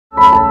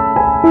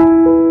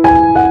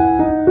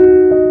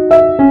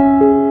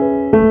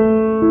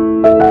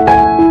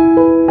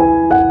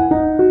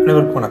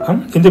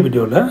வணக்கம். இந்த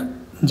வீடியோவில்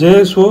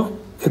JSO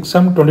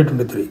Exam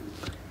 2023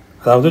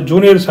 அதாவது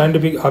ஜூனியர்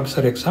சயின்டிஃபிக்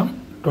ஆஃபீஸர் எக்ஸாம்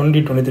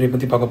 2023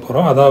 பற்றி பார்க்க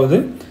போகிறோம். அதாவது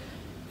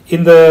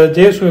இந்த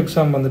JSO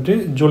எக்ஸாம் வந்துட்டு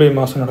ஜூலை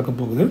மாதம் நடக்க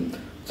போகுது.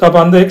 ஸோ அப்போ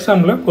அந்த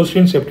எக்ஸாமில்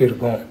கொஸ்டின்ஸ் எப்படி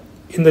இருக்கும்,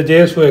 இந்த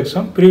JSO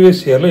எக்ஸாம்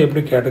ப்ரீவியஸ் இயரில்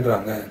எப்படி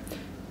கேட்டுக்கிறாங்க,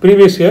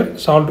 ப்ரீவியஸ் இயர்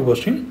சால்வ்டு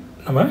கொஸ்டின்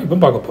நம்ம இப்போ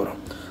பார்க்க போகிறோம்.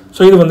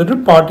 ஸோ இது வந்துட்டு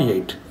பார்ட்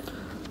 8.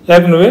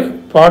 ஏற்கனவே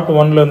பார்ட்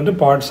 1ல் வந்துட்டு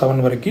பார்ட்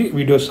 7 வரைக்கும்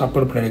வீடியோஸ்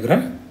அப்லோட்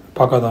பண்ணியிருக்கிறேன்.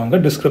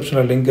 பார்க்காதவங்க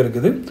டிஸ்கிரிப்ஷனில் லிங்க்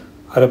இருக்குது,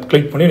 அதை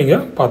கிளிக் பண்ணி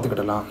நீங்கள்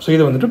பார்த்துக்கிடலாம். ஸோ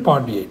இது வந்துட்டு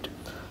part 8.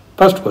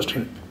 First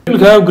question, will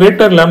have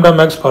greater lambda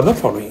max for the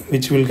following,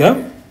 which will have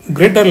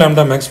greater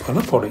lambda max for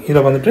the following.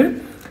 இதில் வந்துட்டு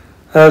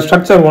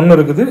ஸ்ட்ரக்சர் 1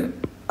 இருக்குது,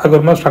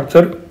 அதுக்கப்புறமா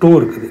ஸ்ட்ரக்சர் 2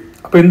 இருக்குது.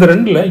 அப்போ இந்த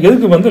ரெண்டில்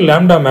எதுக்கு வந்து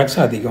லேம்டா மேக்ஸ்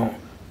அதிகம்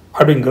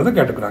அப்படிங்கிறத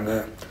கேட்டுக்கிறாங்க.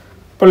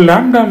 இப்போ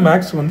லேம்டா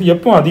மேக்ஸ் வந்து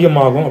எப்போ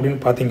அதிகமாகும்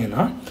அப்படின்னு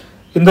பார்த்தீங்கன்னா,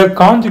 இந்த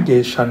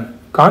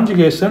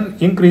காஞ்சுகேஷன்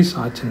இன்க்ரீஸ்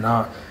ஆச்சுன்னா,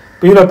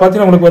 இப்போ இதில்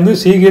பார்த்தீங்கன்னா உங்களுக்கு வந்து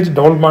CH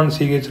டபுள் பாண்ட்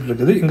CH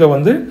இருக்குது, இங்கே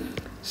வந்து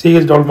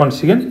CH double bond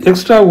CH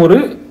extra ஒரு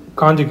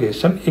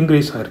காஞ்சுகேஷன்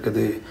இன்க்ரீஸ்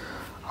ஆகிருக்குது.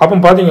 அப்போ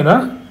பார்த்தீங்கன்னா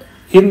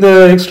இந்த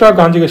எக்ஸ்ட்ரா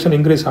காஞ்சுகேஷன்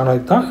இன்க்ரீஸ்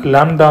ஆனதுக்கு தான்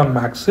லேம்டா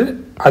மேக்ஸு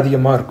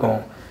அதிகமாக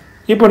இருக்கும்.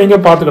 இப்போ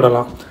நீங்கள்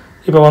பார்த்துக்கிடலாம்,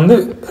 இப்போ வந்து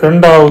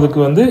ரெண்டாவதுக்கு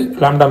வந்து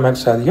லேம்டா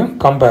மேக்ஸ் அதிகம்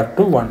கம்பேர்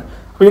டு 1.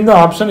 இப்போ இந்த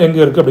ஆப்ஷன்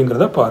எங்கே இருக்குது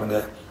அப்படிங்கிறத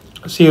பாருங்கள்.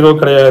 0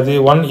 கிடையாது,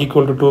 1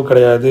 ஈக்குவல் டு 2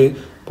 கிடையாது,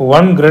 இப்போ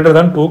 1 greater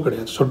than 2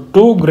 கிடையாது. ஸோ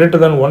 2 greater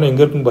than 1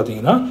 எங்கே இருக்குன்னு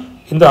பார்த்தீங்கன்னா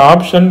இந்த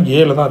ஆப்ஷன்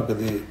ஏல தான்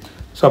இருக்குது.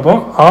 ஸோ அப்போ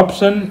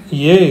option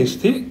A is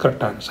the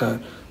correct answer.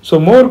 So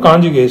more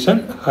conjugation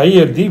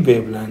higher the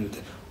wave length.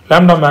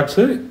 Lambda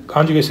maths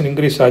conjugation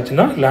increase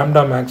ஆச்சுன்னா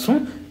லேம்டா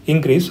மேக்ஸும்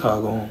இன்க்ரீஸ்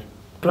ஆகும்.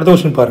 அடுத்த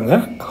கொஸ்டின்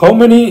பாருங்கள், how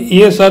many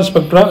ESR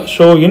spectra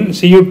show in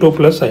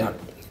Cu2+ ion.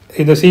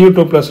 இந்த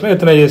Cu2+ல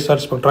எத்தனை ESR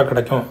ஸ்பெக்ட்ரா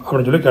கிடைக்கும்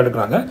அப்படின்னு சொல்லி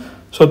கேட்டுக்கிறாங்க.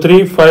 ஸோ 3,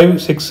 5,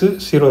 6,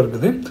 0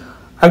 இருக்குது.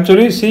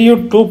 ஆக்சுவலி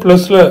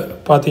Cu2+ல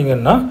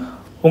பார்த்தீங்கன்னா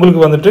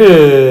உங்களுக்கு வந்துட்டு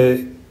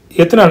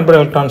எத்தனை அன்பர்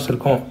எலக்ட்ரான்ஸ்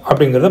இருக்கும்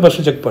அப்படிங்கிறத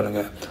ஃபஸ்ட்டு செக்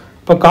பண்ணுங்கள்.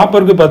 இப்போ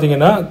காப்பருக்கு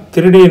பார்த்தீங்கன்னா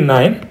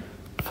 3D9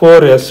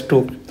 4s2.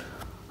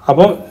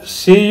 அப்போ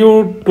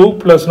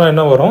Cu2+னா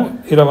என்ன வரும்,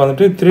 இதில்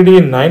வந்துட்டு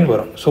 3D9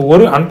 வரும். ஸோ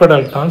ஒரு அன்பர்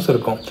எலக்ட்ரான்ஸ்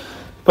இருக்கும்.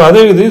 இப்போ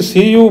அதே இது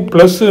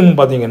Cu+ன்னு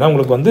பார்த்தீங்கன்னா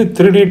உங்களுக்கு வந்து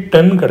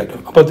 3D10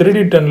 கிடைக்கும். அப்போ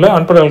 3D10ல்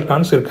அன்பர்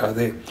எலக்ட்ரான்ஸ்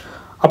இருக்காது.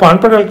 அப்போ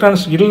அன்பர்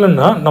எலக்ட்ரான்ஸ்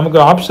இல்லைன்னா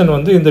நமக்கு ஆப்ஷன்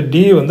வந்து இந்த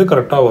D வந்து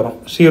கரெக்டாக வரும்,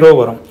 0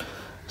 வரும்.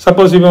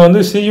 சப்போஸ் இப்போ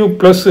வந்து Cu+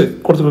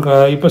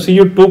 கொடுத்துருக்காங்க, இப்போ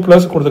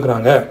Cu2+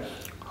 கொடுத்துக்கிறாங்க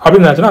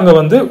அப்படின்னு ஆச்சுன்னா அங்கே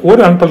வந்து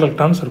ஒரு அன்பர்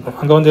எலக்ட்ரான்ஸ் இருக்கும்.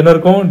 அங்கே வந்து என்ன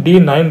இருக்கும்,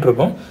 D9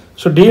 இருக்கும்.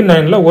 ஸோ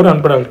D9ல் ஒரு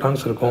அன்பர்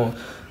எலக்ட்ரான்ஸ் இருக்கும்.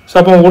 ஸோ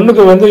அப்போ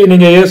ஒன்றுக்கு வந்து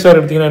நீங்கள் ஏஎஸ்ஆர்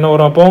எடுத்திங்கன்னா என்ன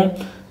வரும், அப்போ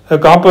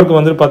காப்பருக்கு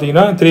வந்து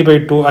பார்த்தீங்கன்னா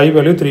 3/2, I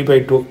வேல்யூ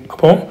 3/2.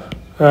 அப்போ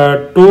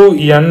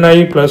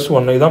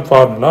 2Ni+1 இதுதான்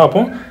ஃபார்முலா.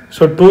 அப்போ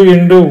ஸோ 2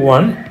 ×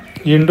 1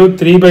 ×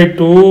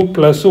 3/2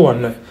 +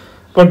 1.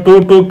 இப்போ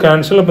 2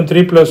 கேன்சல், அப்போ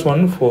 3 +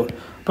 1 4.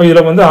 இப்போ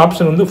இதில் வந்து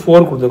ஆப்ஷன் வந்து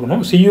 4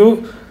 கொடுத்துக்கணும். Cu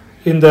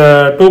இந்த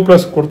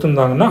 2+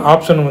 கொடுத்துருந்தாங்கன்னா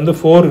ஆப்ஷன் வந்து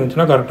 4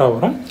 இருந்துச்சுன்னா கரெக்டாக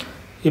வரும்.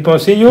 இப்போ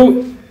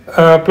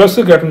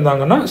Cu+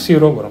 கேட்டிருந்தாங்கன்னா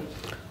 0 வரும்.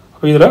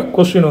 அப்போ இதில்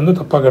கொஸ்டின் வந்து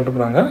தப்பாக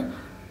கேட்டுக்கிறாங்க.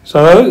 ஸோ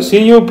அதாவது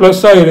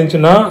Cu+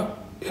 இருந்துச்சுன்னா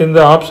இந்த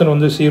ஆப்ஷன்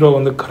வந்து 0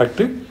 வந்து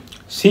கரெக்டு,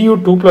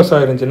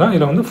 Cu2+ இருந்துச்சுன்னா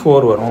இதில் வந்து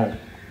 4 வரும்.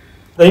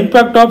 The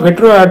impact of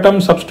heteroatom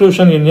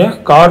substitution in a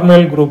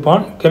carbonyl group on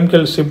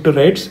chemical shift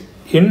rates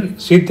in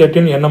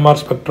C13 NMR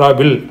spectra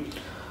will.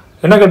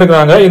 என்ன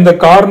கேட்டுக்கிறாங்க, இந்த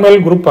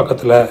கார்பனைல் குரூப்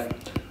பக்கத்தில்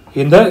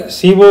இந்த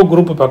CO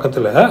குரூப்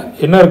பக்கத்தில்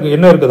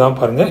என்ன இருக்குதான்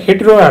பாருங்கள்,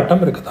 ஹெட்ரோ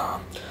ஆட்டம் இருக்குதான்.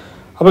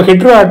 அப்போ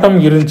ஹெட்ரோ ஆட்டம்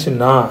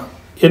இருந்துச்சுன்னா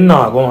என்ன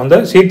ஆகும், அந்த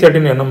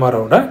C13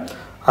 NMRோட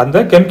அந்த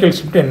கெமிக்கல்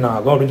ஷிஃப்ட் என்ன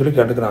ஆகும் அப்படின்னு சொல்லி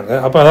கேட்டுக்கிறாங்க.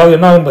 அப்போ அதாவது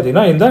என்ன ஆகும்னு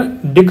பார்த்தீங்கன்னா இந்த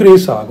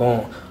டிக்ரீஸ்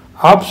ஆகும்.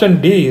 Option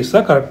D is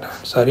the correct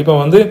answer. இப்போ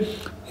வந்து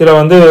இதில்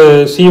வந்து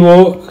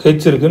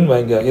COH இருக்குதுன்னு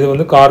வைங்க, இது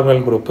வந்து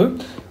கார்பனைல் குரூப்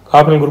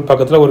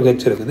பக்கத்தில் ஒரு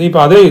H இருக்குது.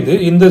 இப்போ அதே இது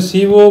இந்த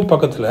CO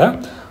பக்கத்தில்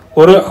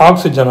ஒரு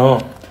ஆக்சிஜனோ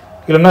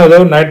இல்லைன்னா ஏதோ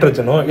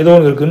நைட்ரஜனோ ஏதோ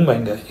ஒன்று இருக்குதுன்னு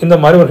வைங்க, இந்த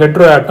மாதிரி ஒரு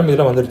ஹெட்ரோ ஆட்டம்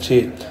இதில் வந்துருச்சு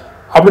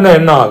அப்படின்னா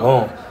என்ன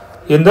ஆகும்,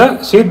 இந்த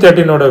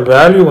C13ஓட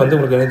வேல்யூ வந்து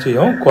உங்களுக்கு என்ன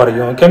செய்யும்,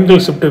 குறையும்.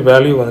 கெமிக்கல் ஷிஃப்ட்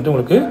வேல்யூ வந்துட்டு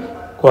உங்களுக்கு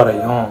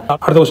குறையும்.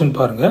 அடுத்த கொஸ்டின்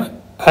பாருங்கள்,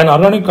 an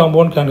organic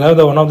compound can have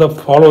the one of the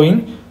following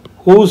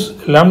whose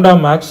lambda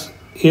max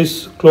is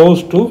close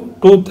to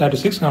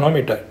 236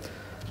 nanometer.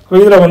 இப்போ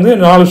இதில் வந்து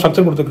 4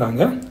 ஸ்ட்ரக்சர்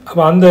கொடுத்துருக்காங்க.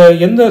 அப்போ அந்த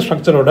எந்த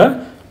ஸ்ட்ரக்சரோட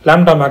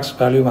லேம்டா மேக்ஸ்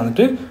வேல்யூ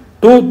வந்துட்டு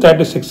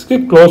 236க்கு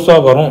க்ளோஸாக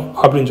வரும்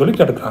அப்படின்னு சொல்லி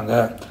கேட்டுக்கிறாங்க.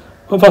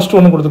 இப்போ ஃபஸ்ட்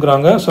ஒன்று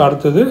கொடுத்துக்கிறாங்க. ஸோ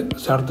அடுத்தது.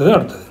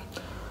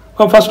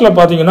 இப்போ ஃபஸ்ட்டில்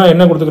பார்த்தீங்கன்னா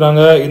என்ன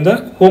கொடுத்துக்கிறாங்க, இந்த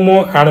ஹோமோ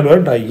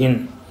ஆனுலர் டையின்.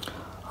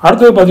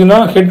 அடுத்தது பார்த்தீங்கன்னா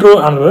ஹெட்ரோ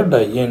ஆனுலர்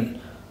டையின்.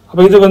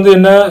 அப்போ இது வந்து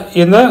என்ன,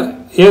 இந்த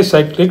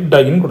ஏசைக்ளிக்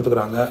டையின்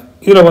கொடுத்துக்கிறாங்க.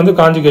 இதில் வந்து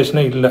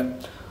காஞ்சுகேஷனே இல்லை.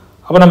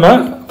 அப்போ நம்ம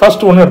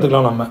ஃபஸ்ட் ஒன்று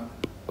எடுத்துக்கலாம். நம்ம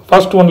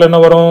ஃபஸ்ட் ஒன்றில் என்ன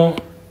வரும்,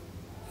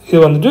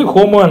 இது வந்துட்டு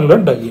ஹோமோ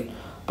ஆனுலர் டையின்.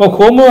 இப்போ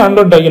ஹோமோ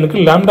ஆனுலர் டையினுக்கு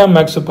லேம்டா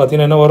மேக்ஸ்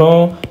பார்த்தீங்கன்னா என்ன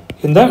வரும்,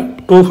 இந்த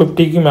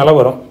 250க்கு மேலே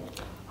வரும்.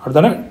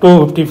 அடுத்தானே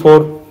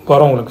 254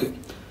 வரும் உங்களுக்கு.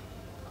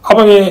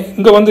 அப்போ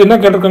இங்கே வந்து என்ன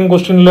கேட்டிருக்காங்க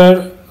கொஸ்டினில்,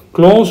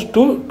 க்ளோஸ்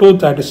டு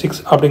 236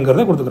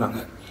 அப்படிங்கிறத கொடுத்துக்கிறாங்க.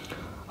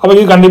 அப்போ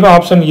இது கண்டிப்பாக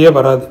ஆப்ஷன் ஏ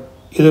வராது,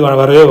 இது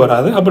வரவே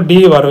வராது. அப்போ டி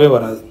வரவே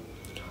வராது.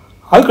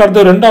 அதுக்கு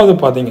அடுத்து ரெண்டாவது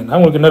பார்த்தீங்கன்னா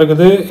உங்களுக்கு என்ன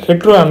இருக்குது,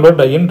 ஹெட்ரோ ஆங்குலர்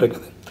டைன்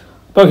இருக்குது.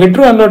 இப்போ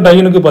ஹெட்ரோ ஆங்குலர்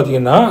டைனுக்கு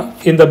பார்த்தீங்கன்னா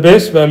இந்த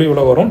பேஸ் வேல்யூ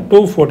இவ்வளோ வரும்,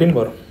 214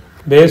 வரும்.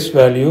 பேஸ்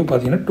வேல்யூ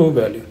பார்த்தீங்கன்னா 2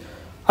 வேல்யூ.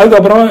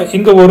 அதுக்கப்புறம்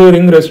இங்கே ஒரு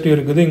ரிங் ரெசிடியூ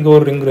இருக்குது, இங்கே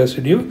ஒரு ரிங்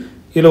ரெசிடியூ,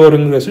 இதில் ஒரு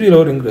ரிங் ரெசிடியூ, இதில்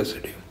ஒரு ரிங்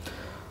ரெசிடியூ.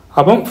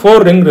 அப்போ 4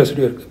 ரிங்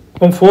ரெசிடியூ இருக்குது.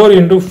 அப்போ 4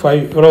 ×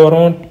 5 எவ்வளோ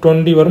வரும்,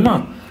 20 வருமா?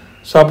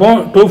 ஸோ அப்போ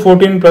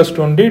 214 +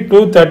 20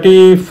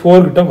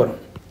 234 கிட்ட வரும்.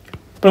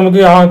 இப்போ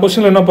நமக்கு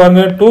கொஸ்டினில் என்ன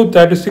பாருங்கள்,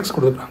 236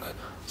 கொடுத்துருக்காங்க.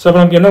 ஸோ அப்போ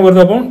நமக்கு என்ன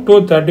வருது, அப்போ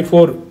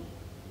 234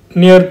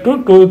 நியர் டு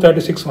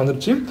 236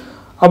 வந்துருச்சு.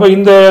 அப்போ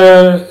இந்த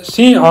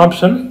சி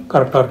ஆப்ஷன்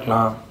கரெக்டாக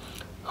இருக்கலாம்.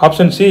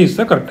 Option C is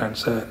the correct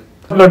answer.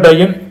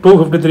 Time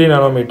 253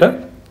 nanometre.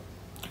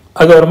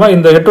 அதுக்கப்புறமா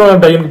இந்த ஹெட்ரோ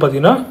டைனுக்கு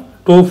பார்த்தீங்கன்னா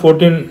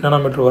 214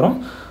 நானோமீட்டர் வரும்.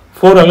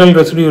 4 அல்கைல்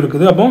ரெசிடியூ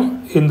இருக்குது. அப்போ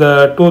இந்த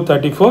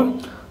 234.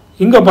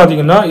 இங்கே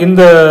பார்த்தீங்கன்னா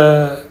இந்த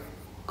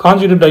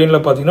கான்ஜுகேட்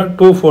டைனில் பார்த்தீங்கன்னா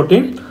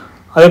 214.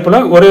 அதே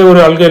போல் ஒரே ஒரு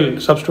அல்கைல்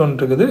சப்ஸ்டிட்யூயன்ட்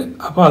இருக்குது.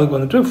 அப்போ அதுக்கு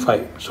வந்துட்டு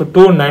 5. ஸோ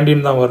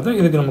 219 தான் வருது.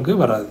 இதுக்கு நமக்கு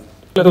வராது.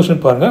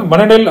 கொஸ்டின் பாருங்கள்.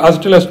 வனடைல்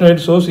அசிட்டில்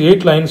அசினேட் shows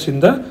 8 lines in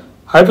the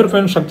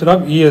hyperfine structure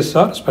of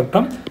ESR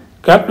spectrum.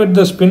 Calculate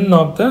the spin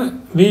of the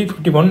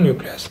V51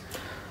 nucleus.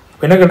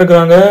 என்ன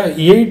கேட்டுக்கிறாங்க,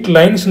 8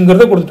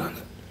 லைன்ஸுங்கிறத கொடுத்துட்டாங்க.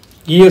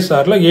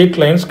 ESRல 8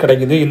 லைன்ஸ்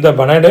கிடைக்குது. இந்த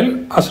வனடைல்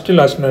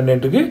அசிட்டில்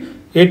அசினேட்டுக்கு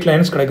 8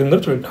 லைன்ஸ்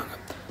கிடைக்குதுங்கிறது சொல்லிட்டாங்க.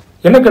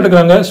 என்ன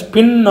கேட்டுக்கிறாங்க,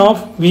 ஸ்பின்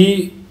ஆஃப்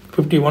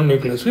V51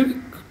 நியூக்ளியஸ்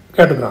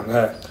கேட்டுக்கிறாங்க.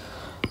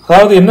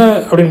 அதாவது என்ன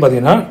அப்படின்னு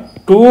பார்த்தீங்கன்னா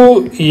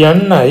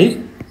 2ni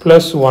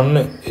 + 1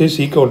 இஸ்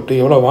ஈக்குவல் டு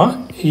எவ்வளோவா,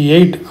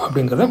 8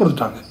 அப்படிங்கிறத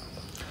கொடுத்துட்டாங்க.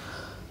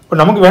 இப்போ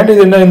நமக்கு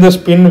வேண்டியது என்ன, இந்த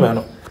ஸ்பின்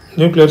வேணும்,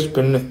 நியூக்ளியர்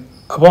ஸ்பின்னு.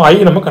 அப்போ ஐ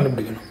நம்ம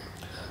கண்டுபிடிக்கணும்.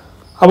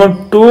 அப்போ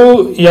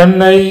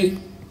 2ni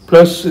 +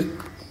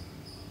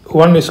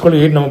 1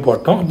 = 8 நம்ம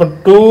போட்டோம். அப்போ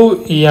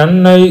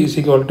 2ni =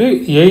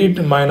 8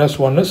 -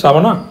 1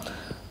 7.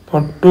 இப்போ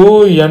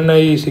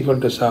 2ni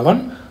 = 7.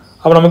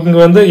 அப்போ நமக்கு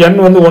இங்கே வந்து n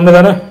வந்து 1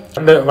 தானே,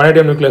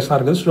 வனேடியம் நியூக்ளியஸ் தான்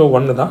இருக்குது. ஸோ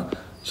 1 தான்.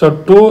 So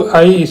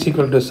 2i =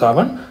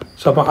 7.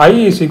 ஸோ அப்போ i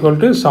 =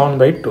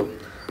 7/2.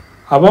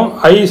 அப்போ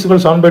i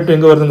 = 7/2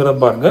 எங்கே வருதுங்கிறத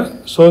பாருங்கள்.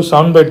 ஸோ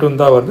 7/2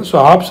 தான் வருது. So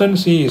option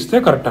C is the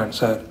correct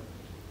answer.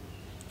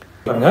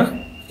 பாருங்கள்,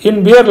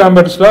 இன்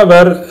பியர்-லாம்பர்ட்ஸ் law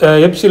where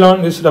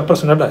epsilon is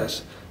represented as.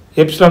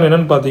 Epsilon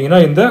என்னன்னு பார்த்தீங்கன்னா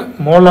இந்த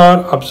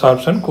மோலார்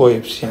அப்சார்ப்ஷன்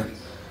கோஎஃபிஷியன்ட்.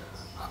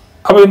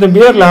 அப்போ இந்த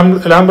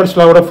பியர்-லாம்பர்ட்ஸ்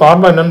லாவோட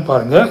ஃபார்முலா என்னன்னு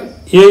பாருங்கள்.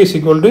 A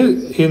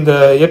 = இந்த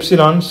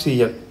எப்சிலான்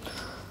CL.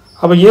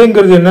 அப்போ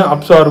ஏங்கிறது என்ன,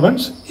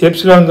 அப்சார்பன்ஸ்.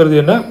 எப்சிலான்ங்கிறது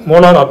என்ன,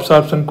 மோலார்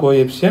அப்சார்ப்ஷன்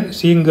கோஎஃபிஷியன்ட்.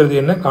 சிங்கிறது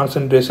என்ன,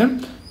 கான்சன்ட்ரேஷன்.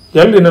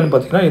 எல் என்னன்னு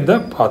பார்த்தீங்கன்னா இந்த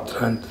பாத்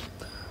லென்த்.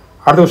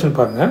 அடுத்த கொஸ்டின்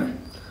பாருங்கள்.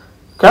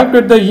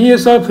 Calculate the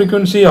ESR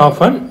frequency of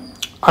an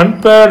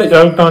unpaired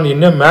electron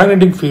in a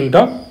magnetic field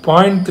of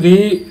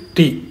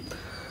 0.3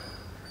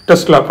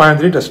 Tesla.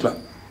 0.3 Tesla.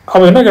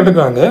 அப்போ என்ன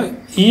கேட்டுக்கிறாங்க,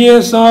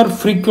 ESR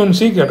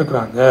frequency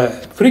கேட்டுக்கிறாங்க.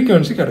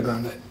 ஃப்ரீக்குவன்சி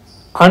கேட்டுக்கிறாங்க.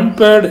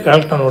 அன்பேர்டு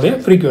எலக்ட்ரானுடைய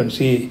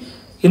ஃப்ரீக்குவன்சி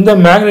இந்த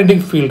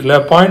மேக்னெட்டிக் ஃபீல்டில்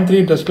 0.3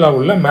 டெஸ்லா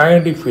உள்ள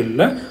மேக்னெட்டிக்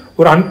ஃபீல்டில்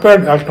ஒரு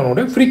அன்பேர்டு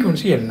எலக்ட்ரானுடைய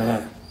ஃப்ரீக்குவன்சி என்ன.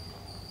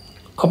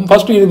 அப்போ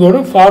ஃபஸ்ட்டு இதுக்கோட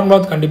ஃபார்முலா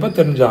கண்டிப்பாக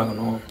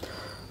தெரிஞ்சாகணும்.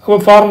 அப்போ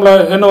ஃபார்முலா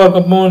என்ன வரும்,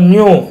 அப்போ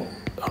நியூ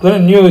அப்படின்னா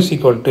நியூ இஸ்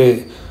ஈக்குவல் டு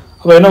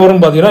அப்போ என்ன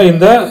வரும்னு பார்த்தீங்கன்னா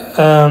இந்த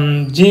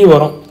ஜி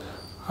வரும்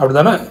அப்படி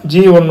தானே,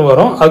 G1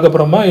 வரும்.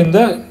 அதுக்கப்புறமா இந்த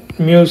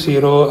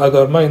μ0,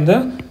 அதுக்கப்புறமா இந்த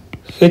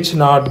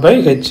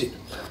H0/H.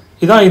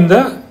 இதுதான் இந்த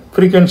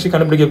ஃப்ரீக்குவன்சி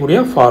கண்டுபிடிக்கக்கூடிய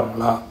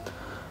ஃபார்முலா.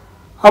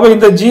 அப்போ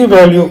இந்த ஜி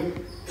வேல்யூ,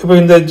 இப்போ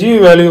இந்த ஜி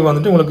வேல்யூ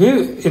வந்துட்டு உங்களுக்கு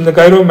இந்த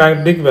கைரோ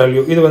மேக்னெட்டிக்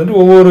வேல்யூ இது வந்துட்டு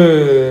ஒவ்வொரு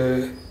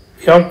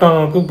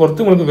எலக்ட்ரானுக்கு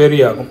பொறுத்து உங்களுக்கு வேரி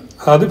ஆகும்.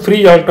 அதாவது ஃப்ரீ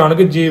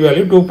எலக்ட்ரானுக்கு ஜி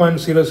வேல்யூ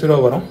 2.00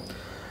 வரும்.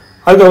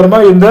 அதுக்கப்புறமா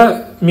இந்த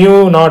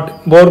μ0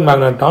 போர்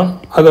மேக்னட்டான்,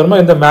 அதுக்கப்புறமா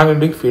இந்த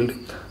மேக்னெட்டிக் ஃபீல்டு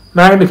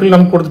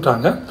நமக்கு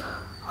கொடுத்துட்டாங்க.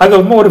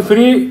 அதுக்கப்புறமா ஒரு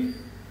ஃப்ரீ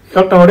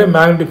எலக்ட்ரானுடைய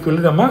மேக்னெட்டிக்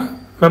ஃபீல்டு நம்ம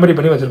மெமரி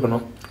பண்ணி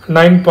வச்சுருக்கணும்.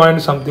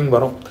 9.something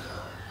வரும்.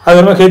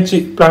 அதுக்கப்புறமா ஹெச்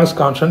பிளாங்க்ஸ்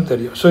கான்ஸ்டன்ட்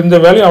தெரியும். ஸோ இந்த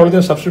வேல்யூ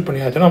அவ்வளோதையும் சப்ஸ்டியூட்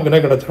பண்ணியாச்சுன்னா நமக்கு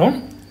என்ன கிடச்சிரும்,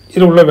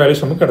 இதில் உள்ள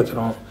வேல்யூஸ் நமக்கு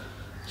கிடச்சிரும்.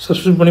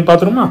 சப்ஸ்டியூட் பண்ணி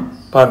பார்த்துருமா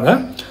பாருங்கள்.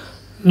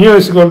 New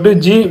is equal to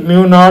G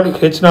μ0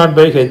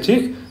 H0/H.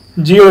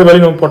 ஜியோட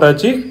value நம்ம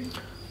போட்டாச்சு,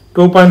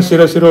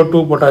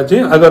 2.002 போட்டாச்சு.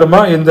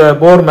 அதுக்கப்புறமா இந்த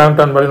போர்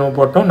மேக்னட்டான் வேல்யூ நம்ம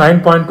போட்டோம்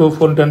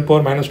 9.24 ×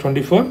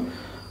 10⁻⁻24.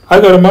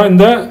 அதுக்கப்புறமா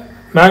இந்த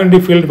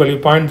மேக்னெட்டிக் ஃபீல்டு வேல்யூ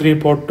 0.3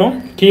 போட்டோம்.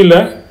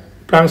 கீழே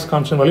பிளாங்க்ஸ்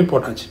கான்ஸ்டன்ட் வேல்யூ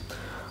போட்டாச்சு.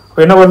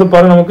 அப்போ என்ன வருது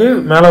பாருங்கள், நமக்கு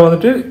மேலே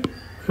வந்துட்டு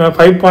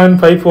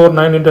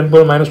 5.549 ×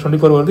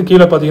 10⁻24 வருது.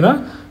 கீழே பார்த்தீங்கன்னா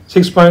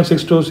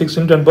 6.626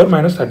 ×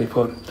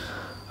 10⁻34.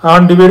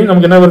 ஆன் டிவைடிங்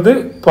நமக்கு என்ன வருது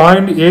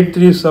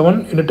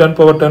 0.837 ×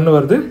 10⁻10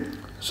 வருது.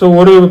 ஸோ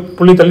ஒரு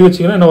புள்ளி தள்ளி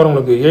வச்சிங்கன்னா என்ன வரும்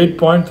உங்களுக்கு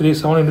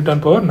 8.37 ×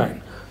 10⁻9.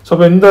 ஸோ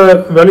அப்போ இந்த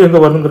வேல்யூ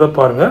எங்கே வருங்கிறத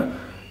பாருங்கள்.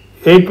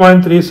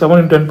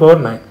 8.37 ×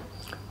 10⁻9.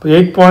 இப்போ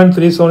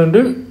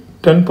 8.37 ×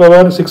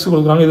 10⁻6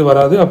 கொடுக்குறாங்க, இது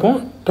வராது. அப்போ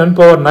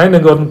 10⁻9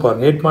 எங்கே வருதுன்னு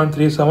பாருங்கள்.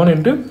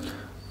 8.37 ×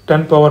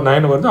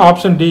 10⁻9 வருது.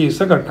 Option D is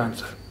the correct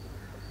answer.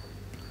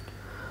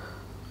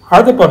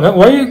 அடுத்து பாருங்கள்,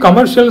 why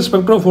commercial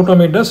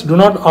spectrophotometers do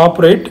not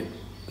operate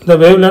the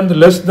wavelength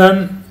less than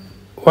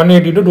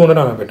 180 to 200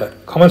 nanometer.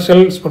 Commercial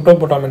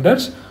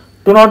spectrophotometers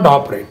do not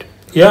operate.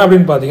 ஏன்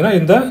அப்படின்னு பார்த்தீங்கன்னா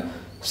இந்த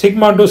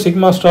sigma to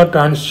sigma star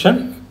transition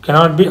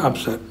cannot be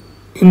observed.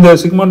 இந்த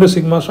sigma to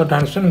sigma star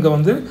transition இங்கே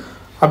வந்து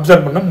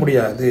observe பண்ண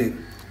முடியாது.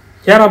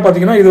 ஏன்னா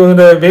பார்த்தீங்கன்னா இது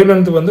வந்து வேவ்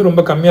லென்த் வந்து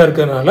ரொம்ப கம்மியாக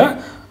இருக்கிறதுனால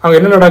அங்கே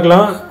என்ன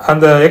நடக்கலாம்,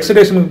 அந்த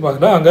எக்ஸிடேஷனுக்கு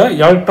பதிலாக அங்கே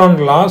எலக்ட்ரான்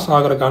லாஸ்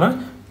ஆகிறதுக்கான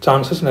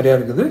சான்சஸ் நிறையா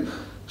இருக்குது.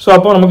 ஸோ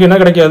அப்போ நமக்கு என்ன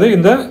கிடைக்காது,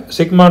 இந்த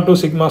sigma to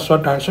sigma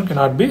star transition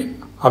cannot be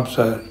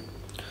observed.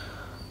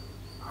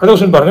 அடுத்த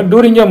கொஸ்டின் பாருங்கள்.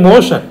 Touring a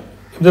motion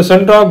if the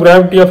center of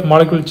gravity of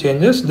molecule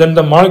changes then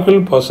the molecule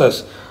possess,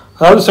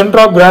 அதாவது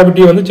சென்டர் ஆஃப்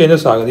கிராவிட்டி வந்து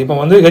சேஞ்சஸ் ஆகுது. இப்போ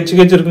வந்து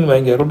ஹெச் இருக்குன்னு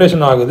வைங்க,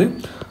 ரொட்டேஷன் ஆகுது.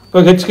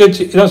 இப்போ ஹெச்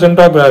இதான்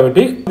சென்டர் ஆஃப்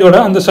கிராவிட்டி. இதோட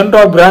அந்த சென்டர்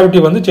ஆஃப் கிராவிட்டி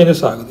வந்து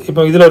சேஞ்சஸ் ஆகுது.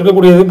 இப்போ இதில்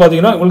இருக்கக்கூடியது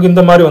பார்த்தீங்கன்னா உங்களுக்கு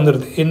இந்த மாதிரி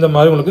வந்துடுது, இந்த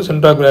மாதிரி உங்களுக்கு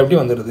சென்டர் ஆஃப் கிராவிட்டி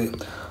வந்துடுது.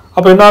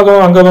 அப்போ என்ன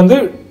ஆகும், அங்கே வந்து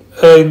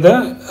இந்த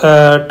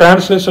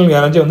டிரான்ஸ்லேஷனல்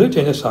எனர்ஜி வந்து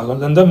சேஞ்சஸ் ஆகும்.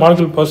 இந்த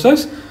மாலிகுல்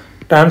ப்ராசஸ்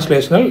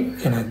டிரான்ஸ்லேஷனல்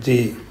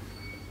எனர்ஜி.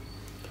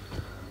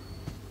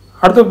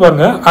 அடுத்து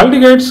பாருங்க,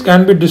 ஆல்டிகைட்ஸ்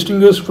can be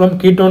distinguished from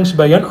ketones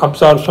by an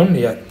absorption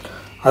near.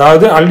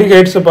 அதாவது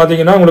ஆல்டிகைட்ஸை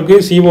பார்த்தீங்கன்னா உங்களுக்கு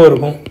CO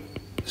இருக்கும்,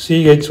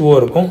 CHO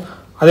இருக்கும்.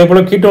 அதே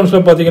போல்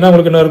கீட்டோன்ஸில் பார்த்தீங்கன்னா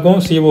உங்களுக்கு என்ன இருக்கும்,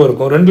 CO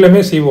இருக்கும்.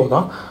 ரெண்டுலேயுமே CO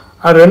தான்.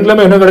 அது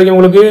ரெண்டுலேயுமே என்ன கிடைக்கும்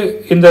உங்களுக்கு,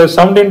 இந்த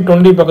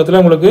 1720 பக்கத்தில்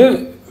உங்களுக்கு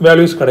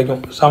வேல்யூஸ்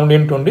கிடைக்கும்.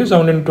 1720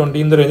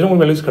 1720 இந்த ரேஞ்சில்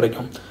உங்களுக்கு வேல்யூஸ்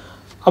கிடைக்கும்.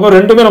 அப்போ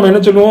ரெண்டுமே நம்ம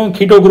என்ன சொல்லுவோம்,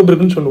 கீட்டோ குரூப்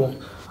இருக்குன்னு சொல்லுவோம்.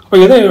 அப்போ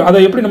அதை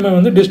எப்படி நம்ம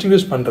வந்து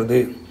டிஸ்டிங்விஷ்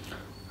பண்ணுறது?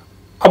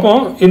 அப்போ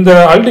இந்த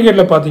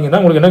ஆல்டிகைட்டில் பார்த்தீங்கன்னா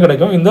உங்களுக்கு என்ன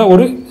கிடைக்கும், இந்த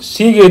ஒரு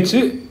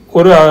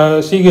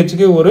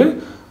CHக்கு ஒரு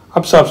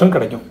அப்சார்ப்ஷன்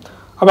கிடைக்கும்.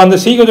 அப்போ அந்த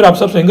CH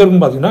அப்சார்ப்ஷன் எங்கே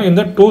இருக்குன்னு பார்த்தீங்கன்னா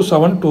இந்த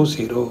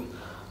 2720.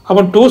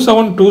 அப்போ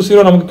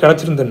 2720 நமக்கு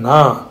கிடச்சிருந்துன்னா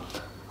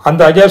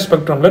அந்த அஜார்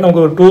ஸ்பெக்ட்ரமில்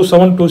நமக்கு ஒரு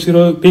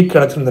 2720 பீக்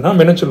கிடச்சிருந்துன்னா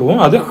நம்ம என்ன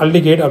சொல்லுவோம், அது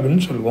ஆல்டிகைட்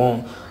அப்படின்னு சொல்லுவோம்.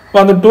 அப்போ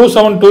அந்த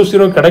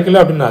 2720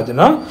 கிடைக்கல அப்படின்னு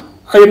ஆச்சுன்னா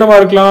அது என்னவா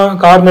இருக்கலாம்,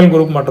 கார்னல்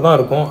குரூப் மட்டும் தான்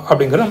இருக்கும்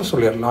அப்படிங்கிறத நம்ம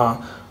சொல்லிடலாம்.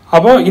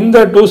 அப்போ இந்த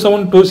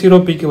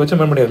 2720 பீக்கு வச்சு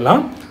நம்ம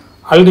பண்ணிடலாம்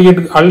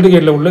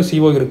ஆல்டிகைட்டில் உள்ள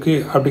CO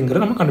இருக்குது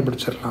அப்படிங்கிறத நம்ம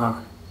கண்டுபிடிச்சிடலாம்.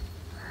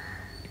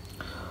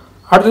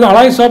 அடுத்தது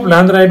alloys of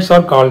லேந்தரைட்ஸ்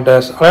are called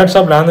as. Alloys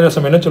of லேந்தரைட்ஸ்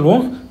நம்ம என்ன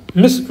சொல்லுவோம்,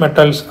 மிஸ்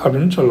மெட்டல்ஸ்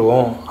அப்படின்னு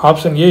சொல்லுவோம்.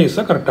 Option A is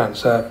the correct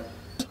answer.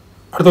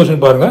 அடுத்த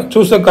கொஸ்டின் பாருங்க,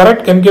 choose the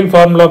correct chemical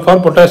formula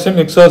for potassium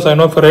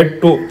ஹெக்ஸாசயனோஃபெரேட்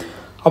 2.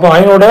 அப்போ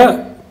அயனோட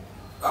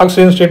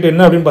ஆக்சிஜன் ஸ்டேட்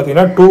என்ன அப்படின்னு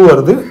பார்த்தீங்கன்னா 2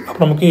 வருது. அப்போ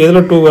நமக்கு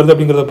எதில் 2 வருது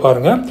அப்படிங்கிறத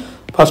பாருங்கள்.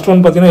 ஃபர்ஸ்ட்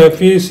ஒன் பார்த்தீங்கன்னா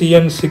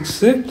FeCN6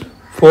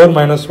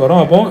 4-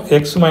 வரும். அப்போ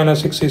x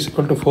 - 6 is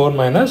equal to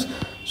 4-.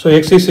 So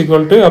x is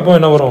equal to அப்போ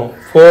என்ன வரும்,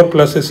 4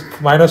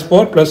 +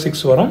 4 +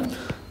 6 வரும்.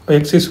 இப்போ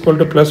x is equal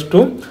to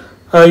 +2.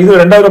 இது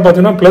ரெண்டாவது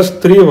பார்த்தீங்கன்னா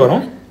 +3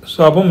 வரும். ஸோ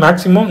அப்போ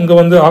மேக்ஸிமம் இங்கே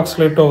வந்து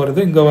ஆக்சிலேட்டோ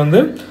வருது, இங்கே வந்து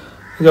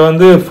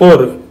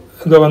 4,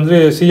 இங்கே வந்து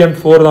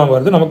CN4 தான்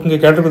வருது. நமக்கு இங்கே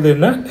கேட்டிருக்கிறது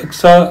என்ன,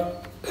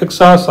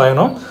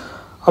 ஹெக்ஸாசயனோ.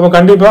 அப்போ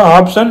கண்டிப்பாக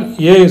option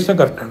A is the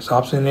correct answer.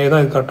 Option A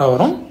தான் இது கரெக்டாக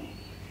வரும்.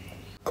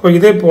 அப்போ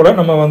இதே போல்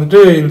நம்ம வந்துட்டு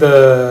இந்த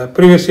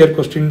previous year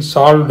question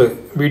solved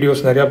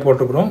videos நிறையா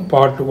போட்டுக்கிறோம்.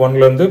 பார்ட்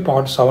 1லேருந்து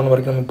பார்ட் 7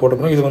 வரைக்கும் நம்ம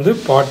போட்டுக்கிறோம். இது வந்து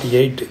பார்ட்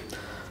 8.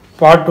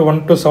 பார்ட்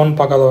 1 to 7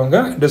 பார்க்காதவங்க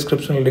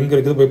டிஸ்கிரிப்ஷனில் லிங்க்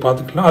இருக்குது, போய்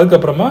பார்த்துக்கலாம்.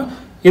 அதுக்கப்புறமா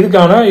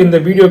இதுக்கான இந்த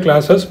video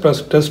classes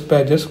plus test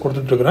pages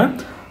கொடுத்துட்ருக்குறேன்.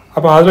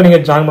 அப்போ அதில்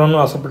நீங்கள் ஜாயின்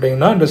பண்ணணும்னு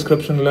ஆசைப்பட்டீங்கன்னா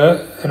டிஸ்கிரிப்ஷனில்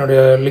என்னுடைய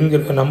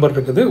நம்பர்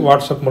இருக்குது.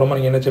 வாட்ஸ்அப் மூலமாக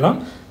நீங்கள் நினச்சலாம்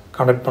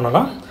கான்டாக்ட்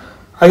பண்ணலாம்.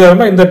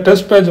 அதுக்கப்புறமா இந்த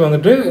டெஸ்ட் பேட்ச்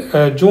வந்துட்டு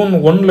ஜூன்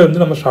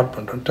 1லேருந்து நம்ம ஸ்டார்ட்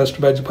பண்ணுறோம். டெஸ்ட்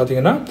பேட்ச்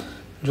பார்த்தீங்கன்னா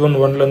ஜூன்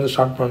 1லேருந்து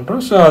ஸ்டார்ட்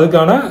பண்ணுறோம். ஸோ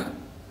அதுக்கான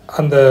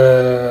அந்த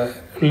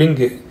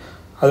லிங்கு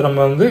அது நம்ம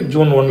வந்து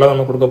ஜூன் 1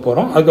 நம்ம கொடுக்க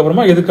போகிறோம்.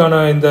 அதுக்கப்புறமா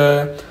இதுக்கான இந்த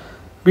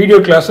வீடியோ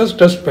கிளாஸஸ்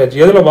டெஸ்ட் பேட்ச்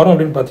எதில் வரும்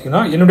அப்படின்னு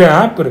பார்த்தீங்கன்னா என்னுடைய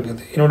ஆப்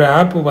இருக்குது. என்னுடைய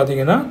ஆப்பு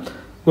பார்த்தீங்கன்னா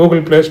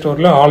கூகுள் ப்ளே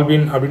ஸ்டோரில்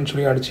AllWin அப்படின்னு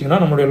சொல்லி அடிச்சிங்கன்னா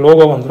நம்மளுடைய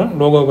லோகோ வந்துடும்.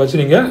 லோகோவை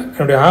வச்சு நீங்கள்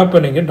என்னுடைய ஆப்பை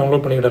நீங்கள்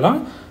டவுன்லோட் பண்ணிக்கிடலாம்.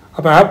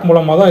 அப்போ ஆப்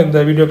மூலமாக தான் இந்த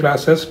வீடியோ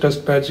கிளாஸஸ்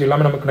டெஸ்ட் பேட்ச்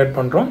எல்லாமே நம்ம கனெக்ட்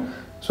பண்ணுறோம்.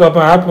 ஸோ அப்போ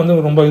ஆப் வந்து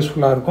ரொம்ப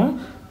யூஸ்ஃபுல்லாக இருக்கும்.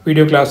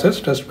 வீடியோ கிளாஸஸ்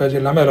டெஸ்ட் பேட்ச்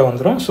எல்லாமே அதில்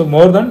வந்துடும். ஸோ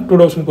மோர் தென்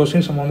 2000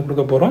 கொஸ்டின்ஸ் நம்ம வந்து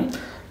கொடுக்க போகிறோம்.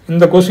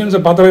 இந்த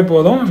கொஸ்டின்ஸை பார்த்தாலே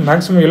போதும்,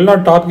 மேக்ஸிமம் எல்லா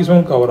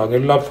டாபிக்ஸும் கவர் ஆகும்.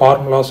 எல்லா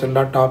ஃபார்முலாஸ்,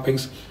 எல்லா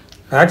டாபிக்ஸ்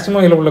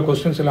மேக்ஸிமம் இதில் உள்ள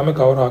கொஸ்டின்ஸ் எல்லாமே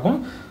கவர் ஆகும்.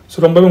 ஸோ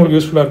ரொம்பவே உங்களுக்கு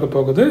யூஸ்ஃபுல்லாக இருக்க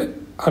போகுது.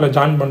 அதில்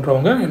ஜாயின்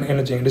பண்ணுறவங்க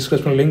என்ன செய்யுங்க,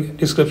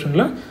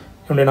 டிஸ்கிரிப்ஷனில்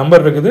என்னுடைய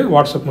நம்பர் இருக்குது.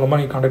 வாட்ஸ்அப் மூலமாக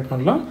நீங்கள் கான்டாக்ட்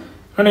பண்ணலாம்.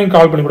 நீங்கள்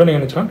கால் பண்ணி கூட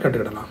நீங்கள் நினச்சலாம்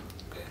கேட்டுக்கிடலாம்.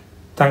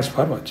 தேங்க்ஸ்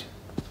ஃபார் வாட்சிங்.